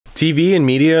TV and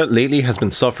media lately has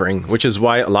been suffering, which is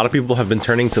why a lot of people have been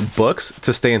turning to books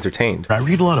to stay entertained. I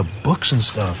read a lot of books and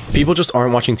stuff. People just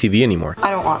aren't watching TV anymore. I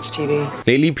don't watch TV.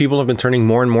 Lately, people have been turning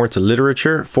more and more to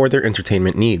literature for their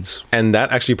entertainment needs. And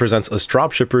that actually presents us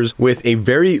dropshippers with a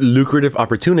very lucrative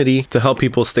opportunity to help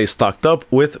people stay stocked up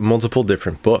with multiple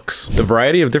different books. The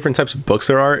variety of different types of books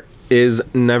there are is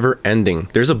never ending.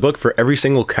 There's a book for every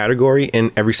single category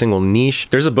in every single niche.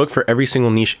 There's a book for every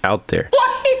single niche out there.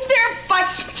 Why is there a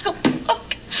bicycle book?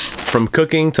 From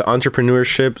cooking to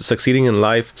entrepreneurship, succeeding in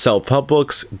life, self-help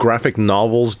books, graphic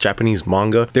novels, Japanese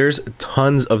manga, there's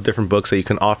tons of different books that you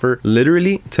can offer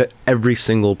literally to every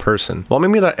single person. Well,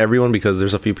 maybe not everyone, because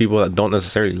there's a few people that don't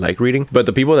necessarily like reading, but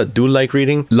the people that do like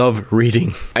reading love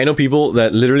reading. I know people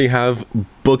that literally have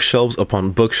bookshelves upon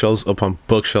bookshelves upon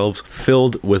bookshelves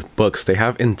filled with books. They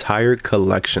have entire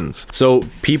collections. So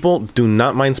people do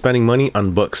not mind spending money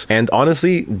on books. And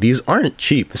honestly, these aren't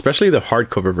cheap, especially the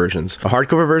hardcover versions. A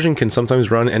hardcover version can sometimes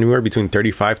run anywhere between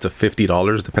 $35 to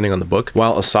 $50 depending on the book,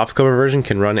 while a softcover version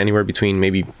can run anywhere between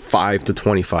maybe $5 to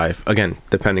 $25, again,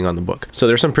 depending on the book. So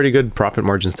there's some pretty good profit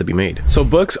margins to be made. So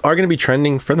books are going to be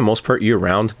trending for the most part year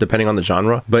round, depending on the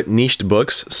genre, but niched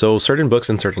books, so certain books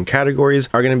in certain categories,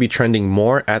 are going to be trending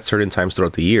more at certain times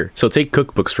throughout the year. So take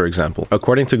cookbooks, for example.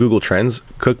 According to Google Trends,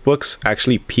 cookbooks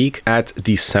actually peak at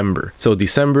December. So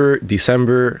December,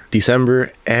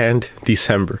 and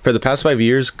December. For the past 5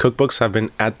 years, cookbooks have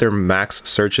been at their max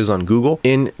searches on Google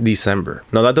in December.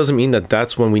 Now, that doesn't mean that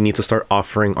that's when we need to start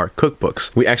offering our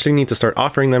cookbooks. We actually need to start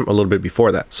offering them a little bit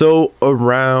before that. So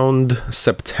around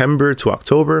September to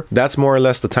October, that's more or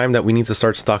less the time that we need to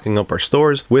start stocking up our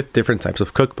stores with different types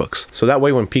of cookbooks. So that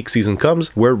way, when peak season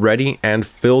comes, we're ready and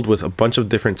filled with a bunch of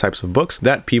different types of books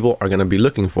that people are going to be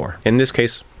looking for. In this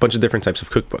case, a bunch of different types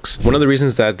of cookbooks. One of the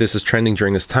reasons that this is trending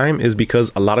during this time is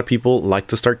because a lot of people like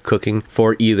to start cooking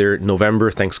for either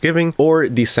November, Thanksgiving, or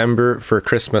December for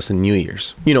Christmas and New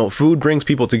Year's. You know, food brings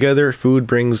people together, food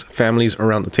brings families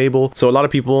around the table. So a lot of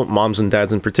people, moms and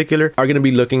dads in particular, are going to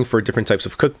be looking for different types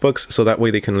of cookbooks so that way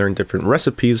they can learn different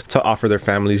recipes to offer their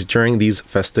families during these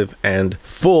festive and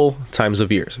full times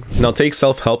of years. Now take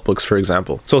self-help books, for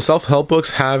example. So self-help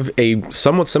books have a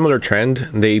somewhat similar trend.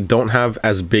 They don't have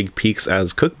as big peaks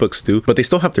as cookbooks do, but they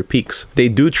still have their peaks. They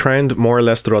do trend more or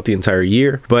less throughout the entire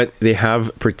year, but they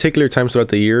have particular times throughout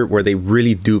the year where they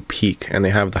really do peak and they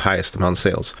have the highest amount of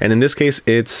sales. And in this case,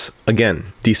 it's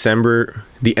again, December,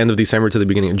 the end of December to the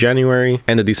beginning of January,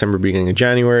 end of December, beginning of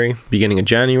January,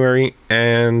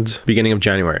 and beginning of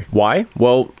January. Why?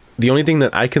 Well, the only thing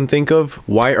that I can think of,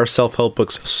 why are self-help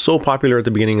books so popular at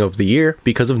the beginning of the year?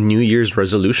 Because of New Year's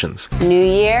resolutions. New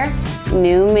year,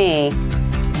 new me,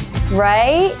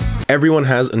 right? Everyone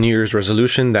has a New Year's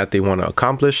resolution that they want to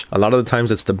accomplish. A lot of the times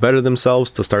it's to better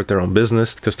themselves, to start their own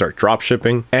business, to start drop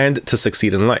shipping, and to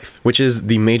succeed in life, which is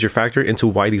the major factor into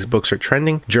why these books are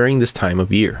trending during this time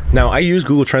of year. Now, I use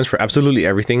Google Trends for absolutely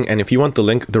everything, and if you want the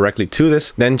link directly to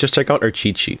this, then just check out our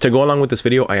cheat sheet. To go along with this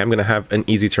video, I am going to have an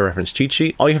easy to reference cheat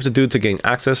sheet. All you have to do to gain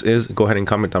access is go ahead and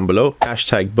comment down below,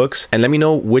 #books, and let me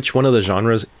know which one of the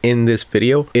genres in this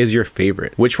video is your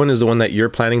favorite. Which one is the one that you're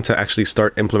planning to actually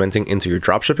start implementing into your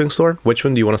dropshipping store? Which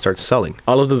one do you want to start selling?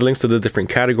 All of the links to the different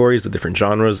categories, the different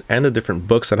genres, and the different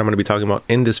books that I'm going to be talking about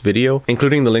in this video,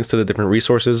 including the links to the different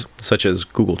resources, such as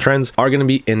Google Trends, are going to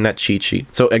be in that cheat sheet.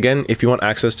 So again, if you want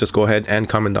access, just go ahead and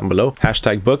comment down below,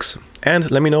 #books, and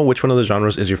let me know which one of the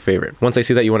genres is your favorite. Once I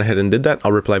see that you went ahead and did that,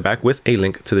 I'll reply back with a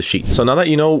link to the sheet. So now that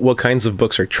you know what kinds of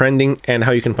books are trending and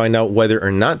how you can find out whether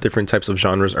or not different types of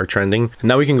genres are trending,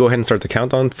 now we can go ahead and start the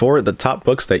countdown for the top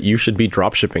books that you should be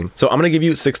dropshipping. So I'm going to give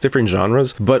you 6 different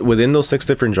genres, but within those 6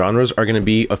 different genres are going to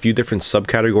be a few different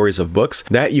subcategories of books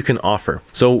that you can offer.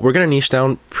 So we're going to niche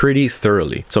down pretty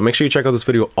thoroughly. So make sure you check out this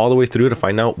video all the way through to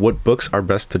find out what books are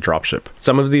best to dropship.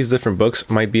 Some of these different books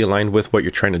might be aligned with what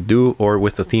you're trying to do or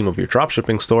with the theme of your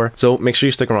dropshipping store. So make sure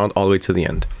you stick around all the way to the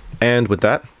end. And with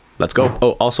that, let's go.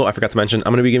 Oh, also, I forgot to mention,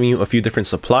 I'm going to be giving you a few different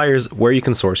suppliers where you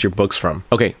can source your books from.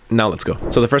 Okay, now let's go.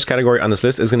 So the first category on this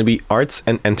list is going to be arts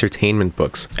and entertainment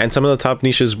books. And some of the top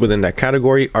niches within that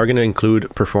category are going to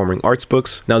include performing arts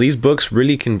books. Now, these books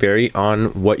really can vary on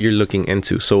what you're looking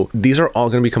into. So these are all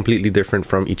going to be completely different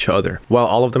from each other. While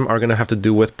all of them are going to have to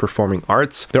do with performing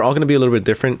arts, they're all going to be a little bit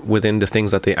different within the things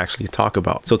that they actually talk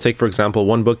about. So take, for example,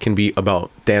 one book can be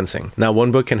about dancing. Now,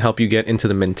 one book can help you get into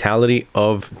the mentality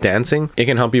of dancing. It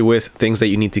can help you with things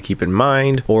that you need to keep in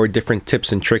mind or different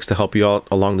tips and tricks to help you out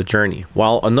along the journey.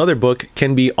 While another book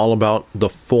can be all about the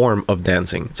form of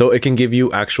dancing. So it can give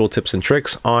you actual tips and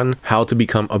tricks on how to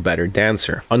become a better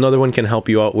dancer. Another one can help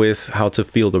you out with how to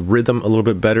feel the rhythm a little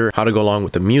bit better, how to go along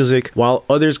with the music, while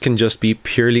others can just be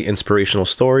purely inspirational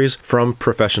stories from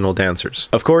professional dancers.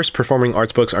 Of course, performing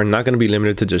arts books are not going to be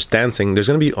limited to just dancing. There's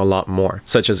going to be a lot more,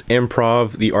 such as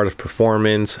improv, the art of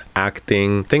performance,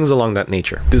 acting, things along that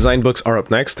nature. Design books are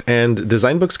up next, and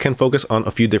design books can focus on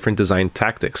a few different design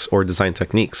tactics or design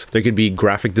techniques. There could be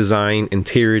graphic design,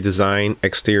 interior design,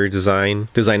 exterior design,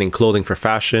 designing clothing for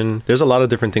fashion. There's a lot of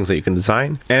different things that you can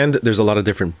design, and there's a lot of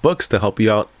different books to help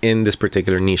you out in this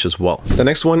particular niche as well. The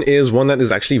next one is one that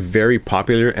is actually very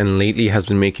popular and lately has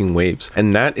been making waves,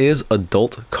 and that is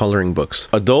adult coloring books.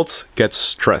 Adults get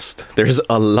stressed. There's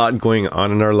a lot going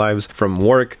on in our lives, from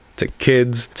work to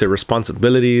kids to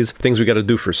responsibilities, things we got to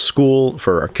do for school,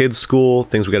 for our kids' school,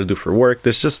 things we got to do for work.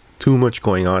 There's just too much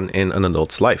going on in an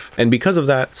adult's life. And because of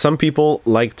that, some people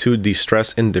like to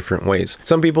de-stress in different ways.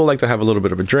 Some people like to have a little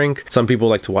bit of a drink. Some people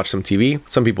like to watch some TV.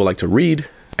 Some people like to read,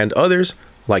 and others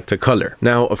like to color.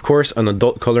 Now, of course, an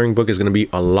adult coloring book is going to be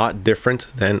a lot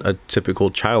different than a typical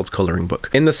child's coloring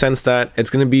book, in the sense that it's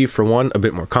going to be, for one, a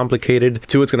bit more complicated.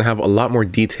 Two, it's going to have a lot more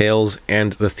details,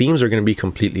 and the themes are going to be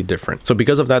completely different. So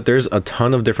because of that, there's a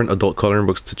ton of different adult coloring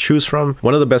books to choose from.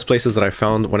 One of the best places that I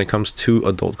found when it comes to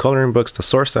adult coloring books to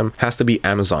source them has to be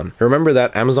Amazon. Remember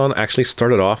that Amazon actually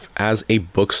started off as a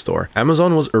bookstore.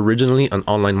 Amazon was originally an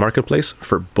online marketplace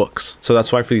for books. So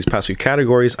that's why for these past few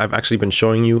categories, I've actually been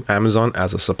showing you Amazon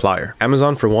as a supplier.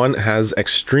 Amazon, for one, has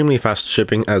extremely fast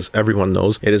shipping, as everyone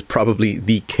knows. It is probably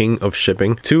the king of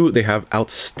shipping. Two, they have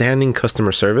outstanding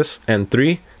customer service. And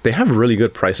three, they have really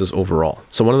good prices overall.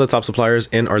 So one of the top suppliers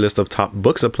in our list of top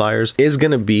book suppliers is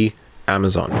going to be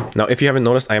Amazon. Now, if you haven't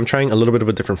noticed, I am trying a little bit of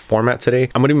a different format today.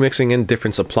 I'm going to be mixing in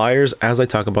different suppliers as I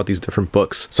talk about these different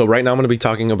books. So right now I'm going to be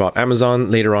talking about Amazon.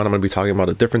 Later on, I'm going to be talking about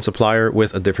a different supplier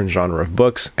with a different genre of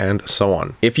books, and so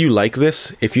on. If you like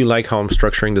this, if you like how I'm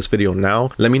structuring this video now,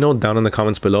 let me know down in the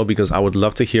comments below, because I would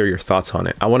love to hear your thoughts on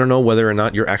it. I want to know whether or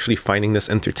not you're actually finding this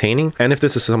entertaining, and if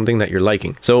this is something that you're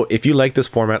liking. So if you like this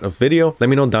format of video, let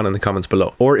me know down in the comments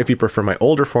below. Or if you prefer my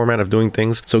older format of doing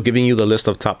things, so giving you the list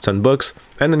of top 10 books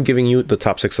and then giving you the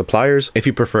top 6 suppliers, if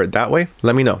you prefer it that way,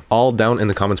 let me know, all down in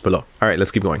the comments below. All right,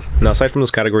 let's keep going. Now, aside from those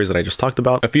categories that I just talked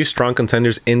about, a few strong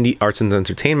contenders in the arts and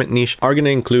entertainment niche are going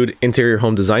to include interior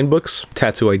home design books,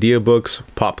 tattoo idea books,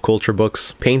 pop culture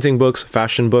books, painting books,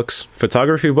 fashion books,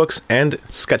 photography books, and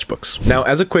sketchbooks. Now,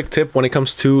 as a quick tip, when it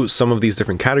comes to some of these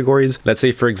different categories, let's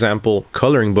say, for example,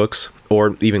 coloring books,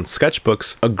 or even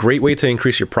sketchbooks, a great way to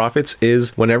increase your profits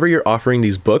is whenever you're offering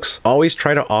these books, always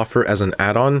try to offer as an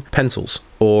add-on pencils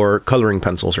or coloring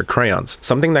pencils or crayons,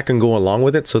 something that can go along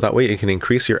with it, so that way it can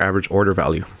increase your average order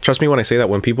value. Trust me when I say that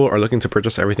when people are looking to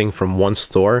purchase everything from one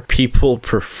store, people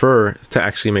prefer to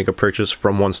actually make a purchase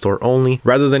from one store only,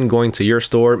 rather than going to your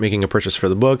store, making a purchase for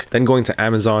the book, then going to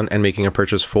Amazon and making a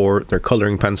purchase for their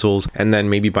coloring pencils, and then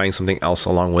maybe buying something else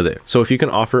along with it. So if you can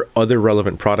offer other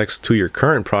relevant products to your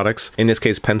current products, in this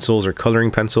case pencils or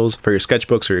coloring pencils for your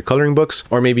sketchbooks or your coloring books,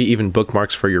 or maybe even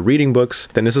bookmarks for your reading books,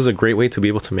 then this is a great way to be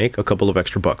able to make a couple of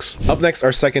extra bucks. Up next,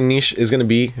 our second niche is going to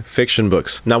be fiction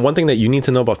books. Now, one thing that you need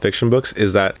to know about fiction books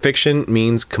is that fiction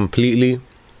means completely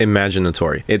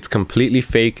imaginatory. It's completely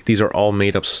fake. These are all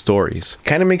made up stories.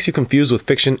 Kind of makes you confused with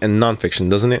fiction and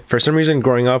nonfiction, doesn't it? For some reason,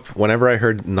 growing up, whenever I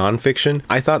heard nonfiction,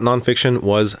 I thought nonfiction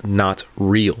was not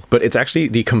real, but it's actually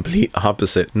the complete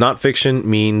opposite. Not fiction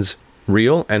means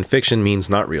real and fiction means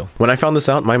not real. When I found this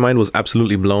out, my mind was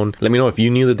absolutely blown. Let me know if you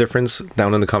knew the difference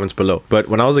down in the comments below. But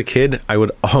when I was a kid, I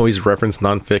would always reference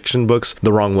nonfiction books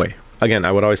the wrong way. Again,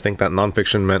 I would always think that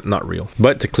nonfiction meant not real.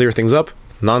 But to clear things up,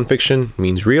 nonfiction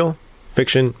means real,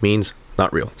 fiction means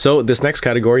not real. So this next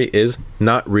category is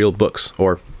not real books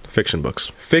or fiction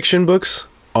books. Fiction books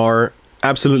are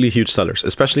absolutely huge sellers,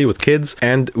 especially with kids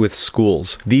and with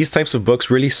schools. These types of books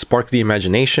really spark the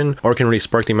imagination, or can really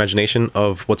spark the imagination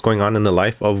of what's going on in the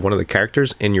life of one of the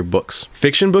characters in your books.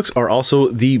 Fiction books are also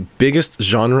the biggest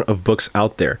genre of books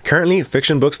out there. Currently,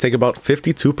 fiction books take about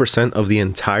 52% of the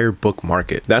entire book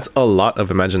market. That's a lot of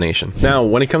imagination. Now,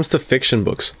 when it comes to fiction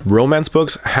books, romance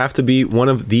books have to be one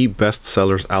of the best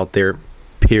sellers out there,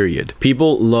 period.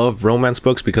 People love romance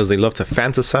books because they love to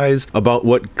fantasize about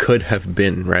what could have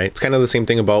been, right? It's kind of the same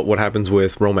thing about what happens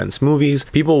with romance movies.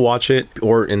 People watch it,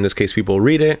 or in this case, people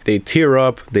read it, they tear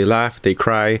up, they laugh, they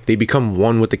cry, they become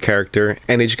one with the character,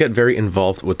 and they just get very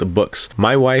involved with the books.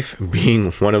 My wife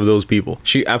being one of those people.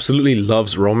 She absolutely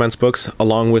loves romance books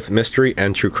along with mystery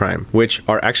and true crime, which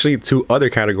are actually two other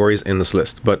categories in this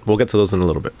list, but we'll get to those in a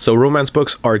little bit. So romance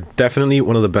books are definitely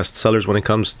one of the best sellers when it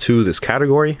comes to this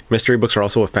category. Mystery books are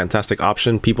also a fantastic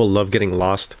option. People love getting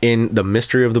lost in the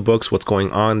mystery of the books, what's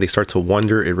going on. They start to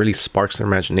wonder. It really sparks their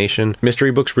imagination.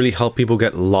 Mystery books really help people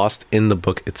get lost in the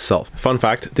book itself. Fun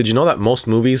fact, did you know that most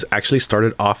movies actually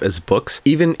started off as books,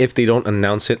 even if they don't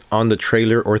announce it on the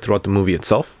trailer or throughout the movie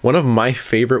itself? One of my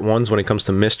favorite ones when it comes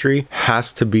to mystery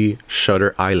has to be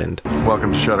Shutter Island.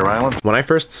 Welcome to Shutter Island. When I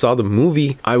first saw the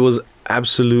movie, I was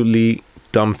absolutely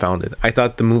dumbfounded. I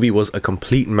thought the movie was a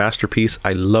complete masterpiece.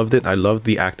 I loved it. I loved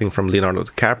the acting from Leonardo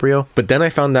DiCaprio. But then I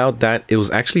found out that it was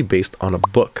actually based on a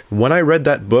book. When I read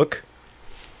that book,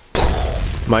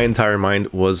 my entire mind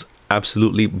was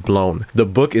absolutely blown. The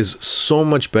book is so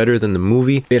much better than the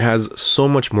movie. It has so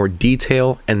much more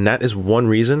detail, and that is one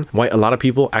reason why a lot of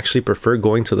people actually prefer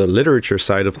going to the literature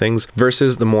side of things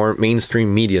versus the more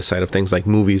mainstream media side of things like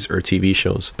movies or TV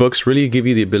shows. Books really give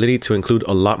you the ability to include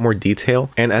a lot more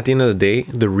detail, and at the end of the day,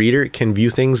 the reader can view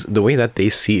things the way that they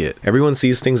see it. Everyone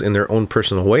sees things in their own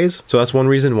personal ways, so that's one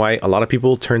reason why a lot of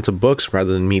people turn to books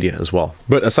rather than media as well.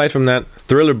 But aside from that,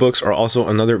 thriller books are also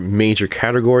another major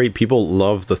category. People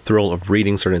love the thrill of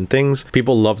reading certain things.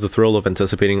 People love the thrill of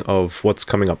anticipating of what's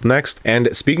coming up next. And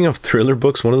speaking of thriller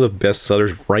books, one of the best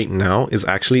sellers right now is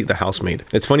actually The Housemaid.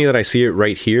 It's funny that I see it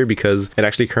right here because it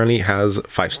actually currently has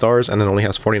 5 stars and it only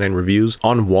has 49 reviews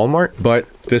on Walmart, but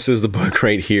this is the book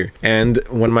right here. And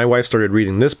when my wife started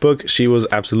reading this book, she was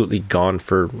absolutely gone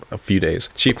for a few days.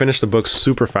 She finished the book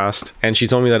super fast and she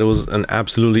told me that it was an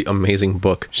absolutely amazing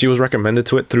book. She was recommended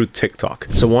to it through TikTok.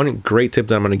 So one great tip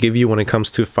that I'm going to give you when it comes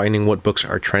to finding what books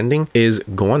are trending is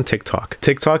go on TikTok.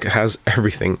 TikTok has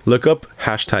everything. Look up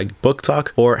hashtag book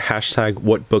talk or hashtag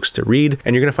what books to read,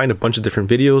 and you're going to find a bunch of different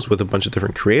videos with a bunch of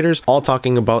different creators all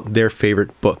talking about their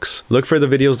favorite books. Look for the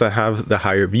videos that have the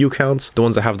higher view counts, the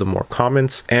ones that have the more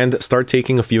comments, and start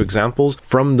taking a few examples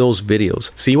from those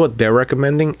videos. See what they're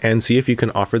recommending and see if you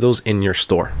can offer those in your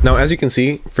store. Now, as you can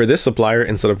see, for this supplier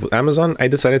instead of Amazon, I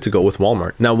decided to go with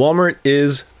Walmart. Now, Walmart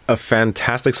is a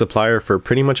fantastic supplier for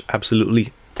pretty much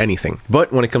absolutely anything.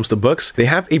 But when it comes to books, they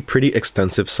have a pretty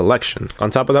extensive selection. On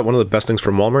top of that, one of the best things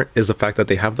from Walmart is the fact that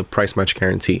they have the price match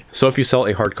guarantee. So if you sell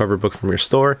a hardcover book from your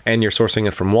store and you're sourcing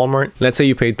it from Walmart, let's say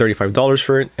you paid $35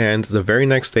 for it and the very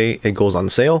next day it goes on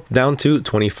sale down to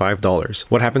 $25.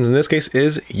 What happens in this case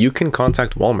is you can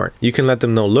contact Walmart. You can let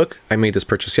them know, look, I made this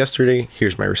purchase yesterday.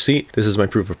 Here's my receipt. This is my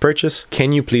proof of purchase.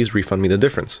 Can you please refund me the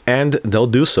difference? And they'll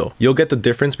do so. You'll get the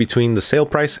difference between the sale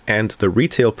price and the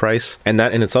retail price, and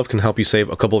that in itself can help you save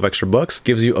a couple of extra bucks,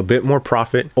 gives you a bit more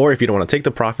profit, or if you don't want to take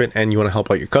the profit and you want to help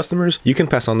out your customers, you can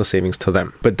pass on the savings to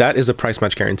them. But that is a price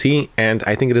match guarantee, and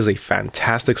I think it is a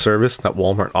fantastic service that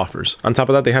Walmart offers. On top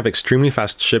of that, they have extremely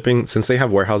fast shipping since they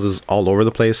have warehouses all over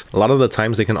the place. A lot of the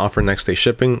times they can offer next day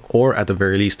shipping or at the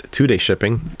very least 2-day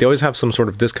shipping. They always have some sort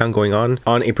of discount going on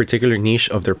a particular niche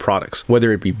of their products,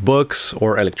 whether it be books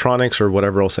or electronics or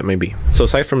whatever else it may be. So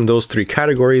aside from those 3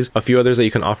 categories, a few others that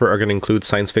you can offer are going to include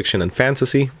science fiction and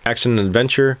fantasy, action and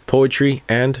adventure, poetry,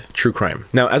 and true crime.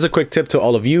 Now, as a quick tip to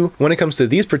all of you, when it comes to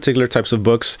these particular types of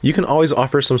books, you can always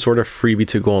offer some sort of freebie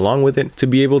to go along with it to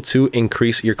be able to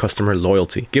increase your customer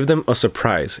loyalty. Give them a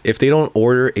surprise. If they don't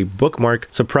order a bookmark,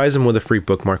 surprise them with a free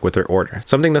bookmark with their order.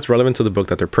 Something that's relevant to the book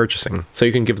that they're purchasing. So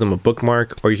you can give them a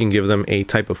bookmark or you can give them a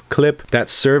type of clip that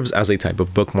serves as a type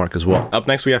of bookmark as well. Up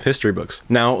next, we have history books.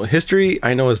 Now, history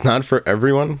I know is not for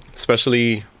everyone,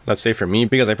 especially let's say for me,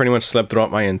 because I pretty much slept throughout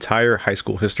my entire high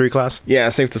school history class. Yeah,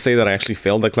 it's safe to say that I actually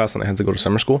failed that class and I had to go to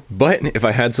summer school. But if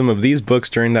I had some of these books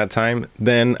during that time,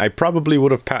 then I probably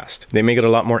would have passed. They make it a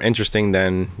lot more interesting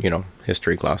than, you know,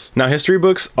 history class. Now, history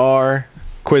books are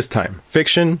quiz time.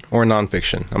 Fiction or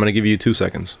nonfiction? I'm going to give you 2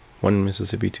 seconds. 1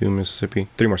 Mississippi, 2 Mississippi,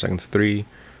 3 more seconds. 3,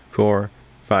 4,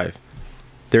 5.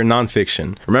 They're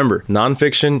nonfiction. Remember,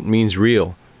 nonfiction means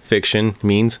real. Fiction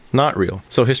means not real.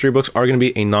 So history books are going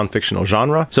to be a non-fictional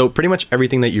genre. So pretty much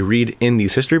everything that you read in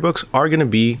these history books are going to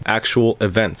be actual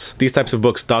events. These types of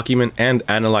books document and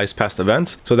analyze past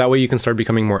events. So that way you can start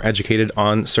becoming more educated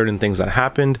on certain things that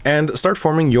happened and start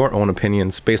forming your own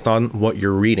opinions based on what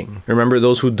you're reading. Remember,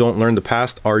 those who don't learn the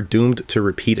past are doomed to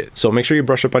repeat it. So make sure you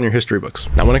brush up on your history books.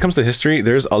 Now, when it comes to history,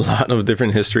 there's a lot of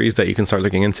different histories that you can start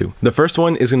looking into. The first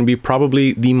one is going to be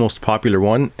probably the most popular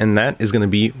one, and that is going to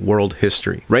be world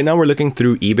history. Right Right now we're looking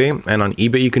through eBay, and on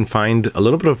eBay you can find a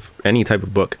little bit of any type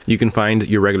of book. You can find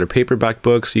your regular paperback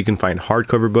books, you can find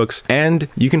hardcover books, and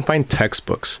you can find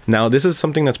textbooks. Now this is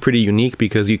something that's pretty unique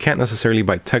because you can't necessarily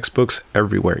buy textbooks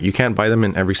everywhere. You can't buy them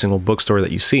in every single bookstore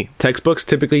that you see. Textbooks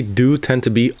typically do tend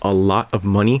to be a lot of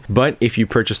money, but if you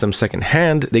purchase them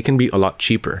secondhand, they can be a lot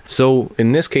cheaper. So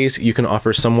in this case, you can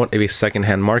offer somewhat of a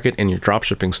secondhand market in your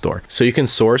dropshipping store. So you can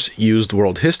source used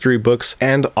world history books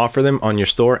and offer them on your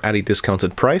store at a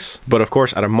discounted price, but of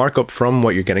course at a markup from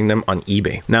what you're getting them on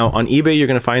eBay. Now on eBay, you're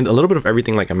going to find a little bit of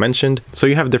everything like I mentioned. So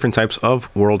you have different types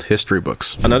of world history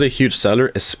books. Another huge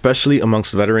seller, especially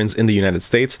amongst veterans in the United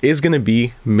States, is going to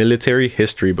be military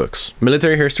history books.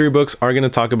 Military history books are going to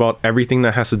talk about everything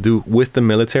that has to do with the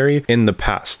military in the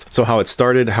past. So how it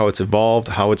started, how it's evolved,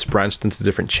 how it's branched into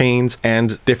different chains,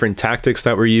 and different tactics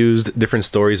that were used, different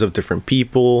stories of different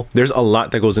people. There's a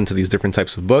lot that goes into these different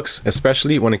types of books,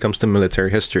 especially when it comes to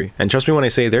military history. And trust me when I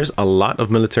say there's a lot of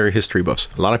military history buffs.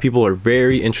 A lot of people are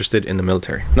very interested in the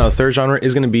military. Now the third genre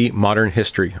is going to be modern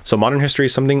history. So modern history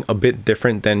is something a bit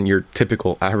different than your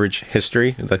typical average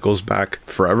history that goes back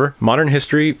forever. Modern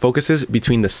history focuses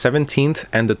between the 17th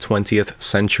and the 20th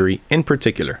century in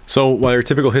particular. So while your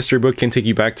typical history book can take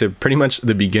you back to pretty much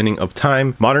the beginning of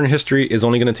time, modern history is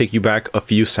only going to take you back a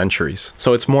few centuries.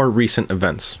 So it's more recent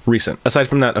events. Aside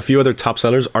from that, a few other top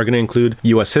sellers are going to include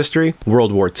US history,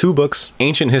 World War II books,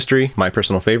 ancient history, my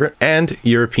personal favorite, and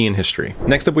European history.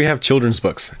 Next up, we have children's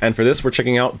books. And for this, we're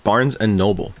checking out Barnes &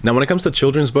 Noble. Now, when it comes to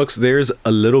children's books, there's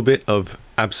a little bit of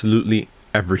absolutely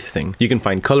everything. You can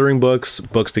find coloring books,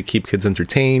 books to keep kids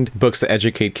entertained, books to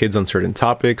educate kids on certain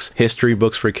topics, history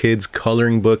books for kids,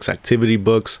 coloring books, activity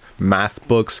books, math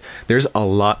books. There's a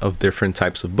lot of different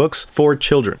types of books for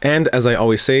children. And as I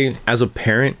always say, as a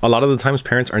parent, a lot of the times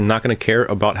parents are not going to care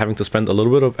about having to spend a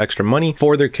little bit of extra money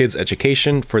for their kids'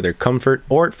 education, for their comfort,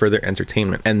 or for their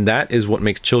entertainment. And that is what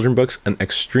makes children's books an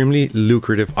extremely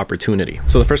lucrative opportunity.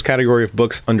 So the first category of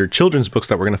books under children's books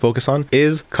that we're going to focus on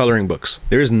is coloring books.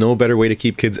 There is no better way to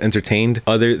keep kids entertained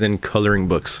other than coloring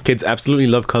books. Kids absolutely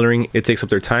love coloring. It takes up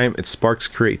their time, it sparks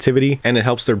creativity, and it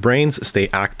helps their brains stay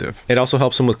active. It also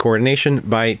helps them with coordination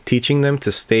by teaching them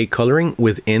to stay coloring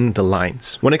within the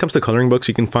lines. When it comes to coloring books,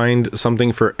 you can find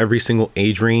something for every single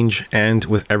age range and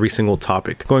with every single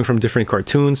topic, going from different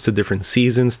cartoons to different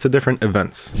seasons to different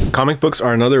events. Comic books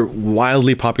are another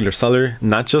wildly popular seller,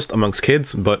 not just amongst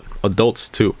kids, but adults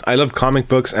too. I love comic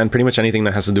books and pretty much anything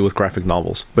that has to do with graphic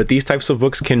novels, but these types of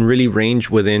books can really range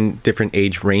within different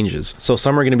age ranges. So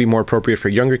some are going to be more appropriate for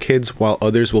younger kids, while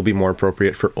others will be more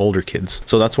appropriate for older kids.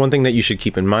 So that's one thing that you should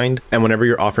keep in mind. And whenever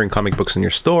you're offering comic books in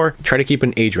your store, try to keep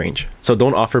an age range. So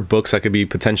don't offer books that could be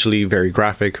potentially very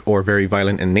graphic or very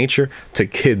violent in nature to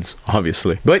kids,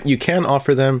 obviously. But you can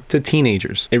offer them to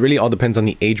teenagers. It really all depends on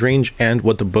the age range and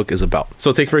what the book is about.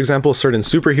 So take, for example, certain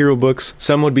superhero books.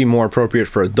 Some would be more appropriate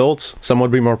for adults, some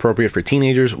would be more appropriate for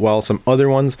teenagers, while some other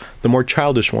ones, the more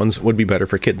childish ones, would be better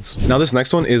for kids. Now this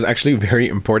next one is actually very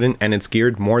important, and it's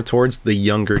geared more towards the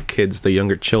younger kids, the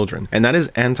younger children, and that is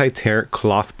anti-tear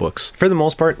cloth books. For the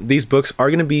most part, these books are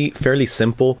going to be fairly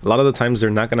simple. A lot of the times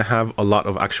they're not going to have a lot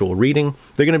of actual reading.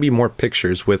 They're going to be more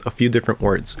pictures with a few different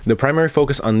words. The primary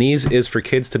focus on these is for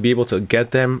kids to be able to get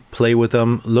them, play with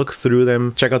them, look through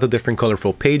them, check out the different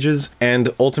colorful pages, and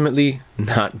ultimately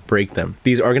not break them.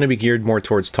 These are going to be geared more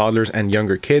towards toddlers and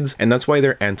younger kids, and that's why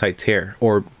they're anti-tear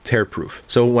or tear proof.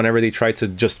 So whenever they try to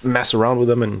just mess around with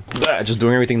them and just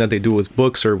doing everything that they do with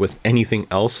books or with anything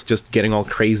else, just getting all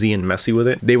crazy and messy with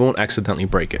it, they won't accidentally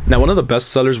break it. Now, one of the best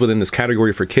sellers within this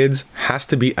category for kids has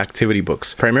to be activity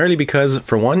books, primarily because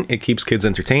for one, it keeps kids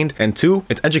entertained, and two,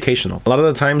 it's educational. A lot of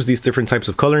the times these different types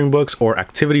of coloring books or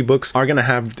activity books are going to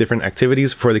have different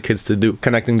activities for the kids to do,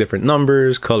 connecting different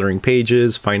numbers, coloring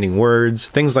pages, finding words,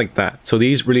 things like that. So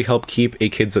these really help keep a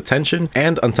kid's attention,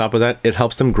 and on top of that, it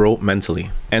helps them grow mentally.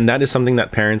 And that is something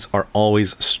that parents are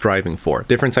always striving for.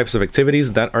 Different types of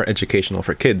activities that are educational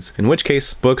for kids, in which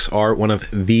case books are one of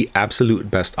the absolute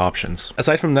best options.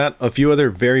 Aside from that, a few other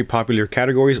very popular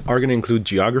categories are going to include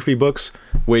geography books,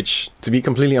 which, to be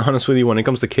completely honest with you, when it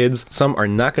comes to kids, some are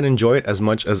not going to enjoy it as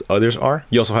much as others are.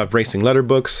 You also have racing letter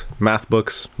books, math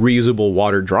books, reusable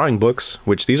water drawing books,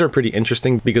 which these are pretty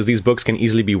interesting because these books can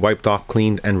easily be wiped off soft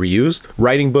cleaned and reused,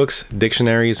 writing books,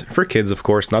 dictionaries for kids, of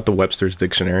course, not the Webster's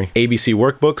dictionary, ABC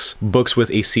workbooks, books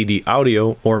with a CD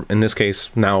audio, or in this case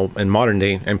now in modern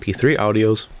day MP3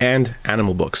 audios, and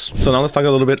animal books. So now let's talk a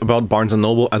little bit about Barnes &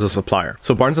 Noble as a supplier.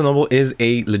 So Barnes & Noble is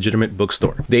a legitimate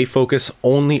bookstore. They focus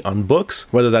only on books,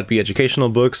 whether that be educational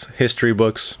books, history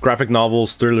books, graphic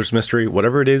novels, thrillers, mystery,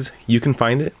 whatever it is, you can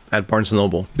find it at Barnes &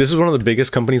 Noble. This is one of the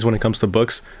biggest companies when it comes to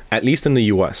books, at least in the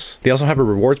US. They also have a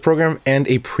rewards program and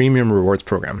a premium rewards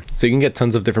program. So you can get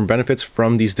tons of different benefits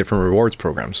from these different rewards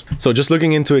programs. So just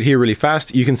looking into it here really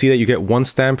fast, you can see that you get 1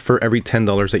 stamp for every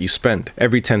 $10 that you spend.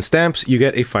 Every 10 stamps, you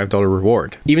get a $5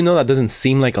 reward. Even though that doesn't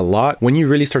seem like a lot, when you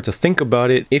really start to think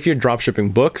about it, if you're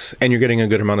dropshipping books and you're getting a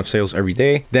good amount of sales every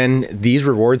day, then these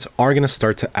rewards are going to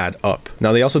start to add up.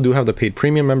 Now they also do have the paid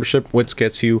premium membership, which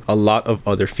gets you a lot of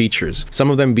other features.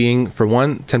 Some of them being, for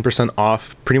one, 10%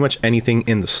 off pretty much anything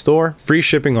in the store, free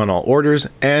shipping on all orders,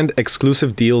 and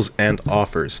exclusive deals and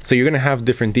offers. So you're going to have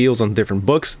different deals on different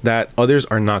books that others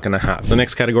are not going to have. The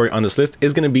next category on this list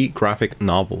is going to be graphic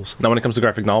novels. Now when it comes to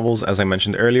graphic novels, as I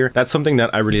mentioned earlier, that's something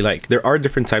that I really like. There are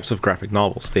different types of graphic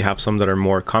novels. They have some that are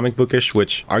more comic bookish,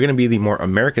 which are going to be the more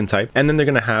American type, and then they're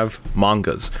going to have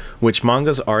mangas, which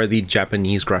mangas are the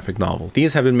Japanese graphic novel.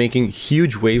 These have been making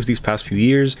huge waves these past few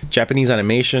years. Japanese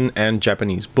animation and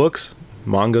Japanese books,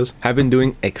 mangas, have been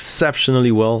doing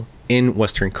exceptionally well in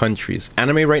Western countries.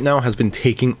 Anime right now has been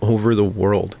taking over the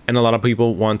world, and a lot of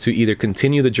people want to either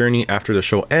continue the journey after the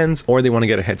show ends, or they want to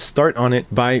get a head start on it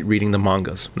by reading the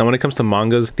mangas. Now when it comes to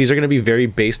mangas, these are going to be very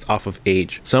based off of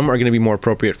age. Some are going to be more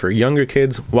appropriate for younger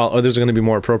kids, while others are going to be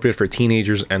more appropriate for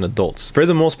teenagers and adults. For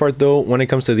the most part though, when it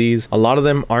comes to these, a lot of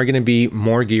them are going to be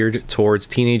more geared towards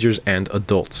teenagers and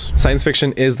adults. Science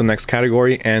fiction is the next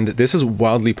category, and this is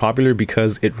wildly popular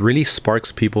because it really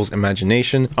sparks people's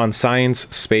imagination on science,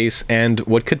 space, and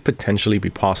what could potentially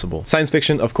be possible. Science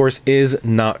fiction, of course, is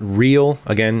not real.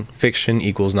 Again, fiction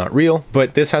equals not real,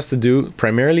 but this has to do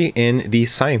primarily in the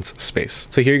science space.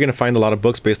 So here you're going to find a lot of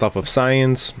books based off of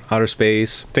science, outer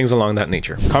space, things along that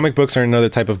nature. Comic books are another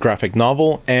type of graphic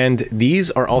novel, and these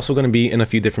are also going to be in a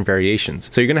few different variations.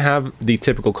 So you're going to have the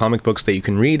typical comic books that you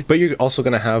can read, but you're also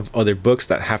going to have other books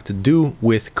that have to do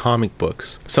with comic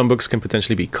books. Some books can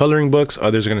potentially be coloring books,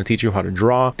 others are going to teach you how to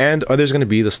draw, and others are going to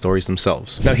be the stories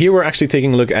themselves. Now here we're actually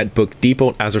taking a look at Book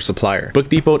Depot as our supplier. Book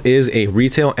Depot is a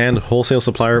retail and wholesale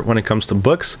supplier when it comes to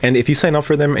books, and if you sign up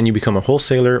for them and you become a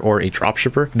wholesaler or a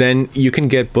dropshipper, then you can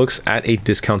get books at a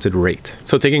discounted rate.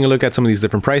 So taking a look at some of these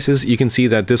different prices, you can see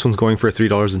that this one's going for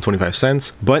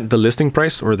 $3.25, but the listing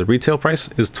price or the retail price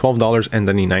is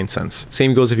 $12.99.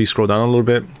 Same goes if you scroll down a little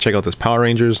bit, check out this Power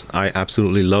Rangers. I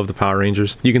absolutely love the Power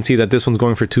Rangers. You can see that this one's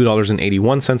going for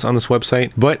 $2.81 on this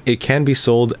website, but it can be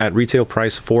sold at retail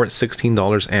price for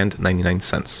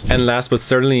 $16.99. And last but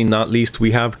certainly not least,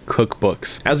 we have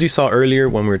cookbooks. As you saw earlier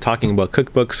when we were talking about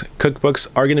cookbooks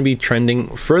are going to be trending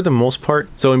for the most part,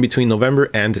 so in between November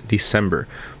and December,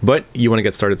 but you want to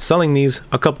get started selling these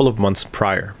a couple of months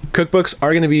prior. Cookbooks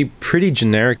are going to be pretty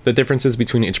generic. The differences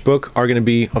between each book are going to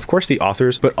be, of course, the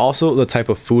authors, but also the type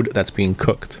of food that's being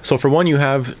cooked. So for one, you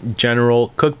have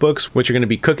general cookbooks, which are going to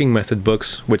be cooking method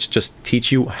books, which just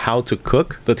teach you how to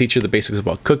cook. They'll teach you the basics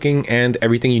about cooking and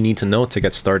everything you need to know to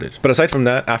get started. But aside from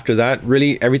that, after that,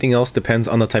 really everything else depends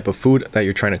on the type of food that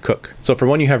you're trying to cook. So for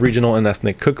one, you have regional and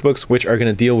ethnic cookbooks, which are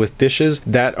going to deal with dishes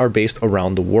that are based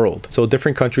around the world. So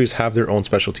different countries have their own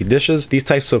specialty dishes. These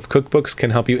types of cookbooks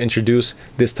can help you introduce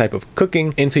this type of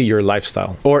cooking into your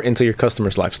lifestyle or into your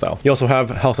customer's lifestyle. You also have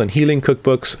health and healing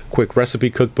cookbooks, quick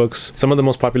recipe cookbooks. Some of the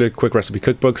most popular quick recipe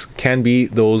cookbooks can be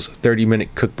those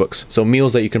 30-minute cookbooks. So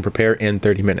meals that you can prepare in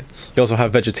 30 minutes. You also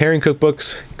have vegetarian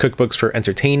cookbooks, cookbooks for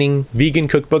entertaining, vegan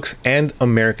cookbooks, and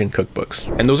American cookbooks.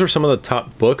 And those are some of the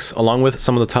top books, along with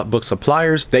some of the top book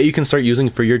suppliers that you can start using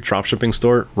for your dropshipping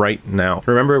store right now.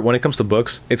 Remember, when it comes to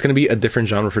books, it's going to be a different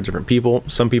genre for different people.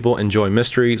 Some people enjoy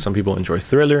mystery, some people enjoy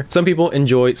thriller, some people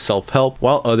enjoy self-help,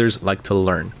 while others like to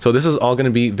learn. So this is all going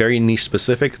to be very niche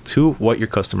specific to what your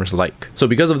customers like. So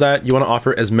because of that, you want to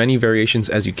offer as many variations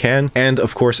as you can. And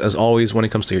of course, as always, when it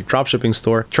comes to your dropshipping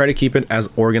store, try to keep it as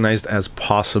organized as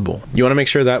possible. You want to make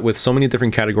sure that with so many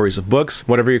different categories of books,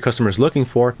 whatever your customer is looking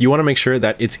for, you want to make sure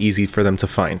that it's easy for them to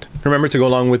find. Remember, to go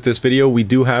along with this video, we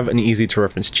do have an easy to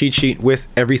reference cheat sheet with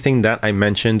everything that I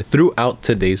mentioned throughout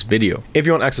today's video. If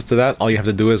you want access to that, all you have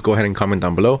to do is go ahead and comment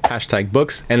down below,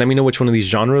 #books, and let me know which one of these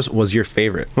genres was your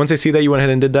favorite. Once I see that you went ahead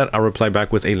and did that, I'll reply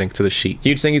back with a link to the sheet.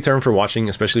 Huge thank you to everyone for watching,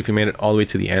 especially if you made it all the way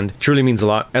to the end. It truly means a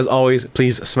lot. As always,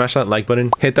 please smash that like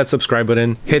button, hit that subscribe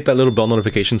button, hit that little bell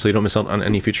notification so you don't miss out on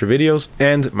any future videos.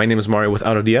 And my name is Mario with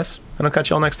Auto DS, and I'll catch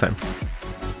you all next time.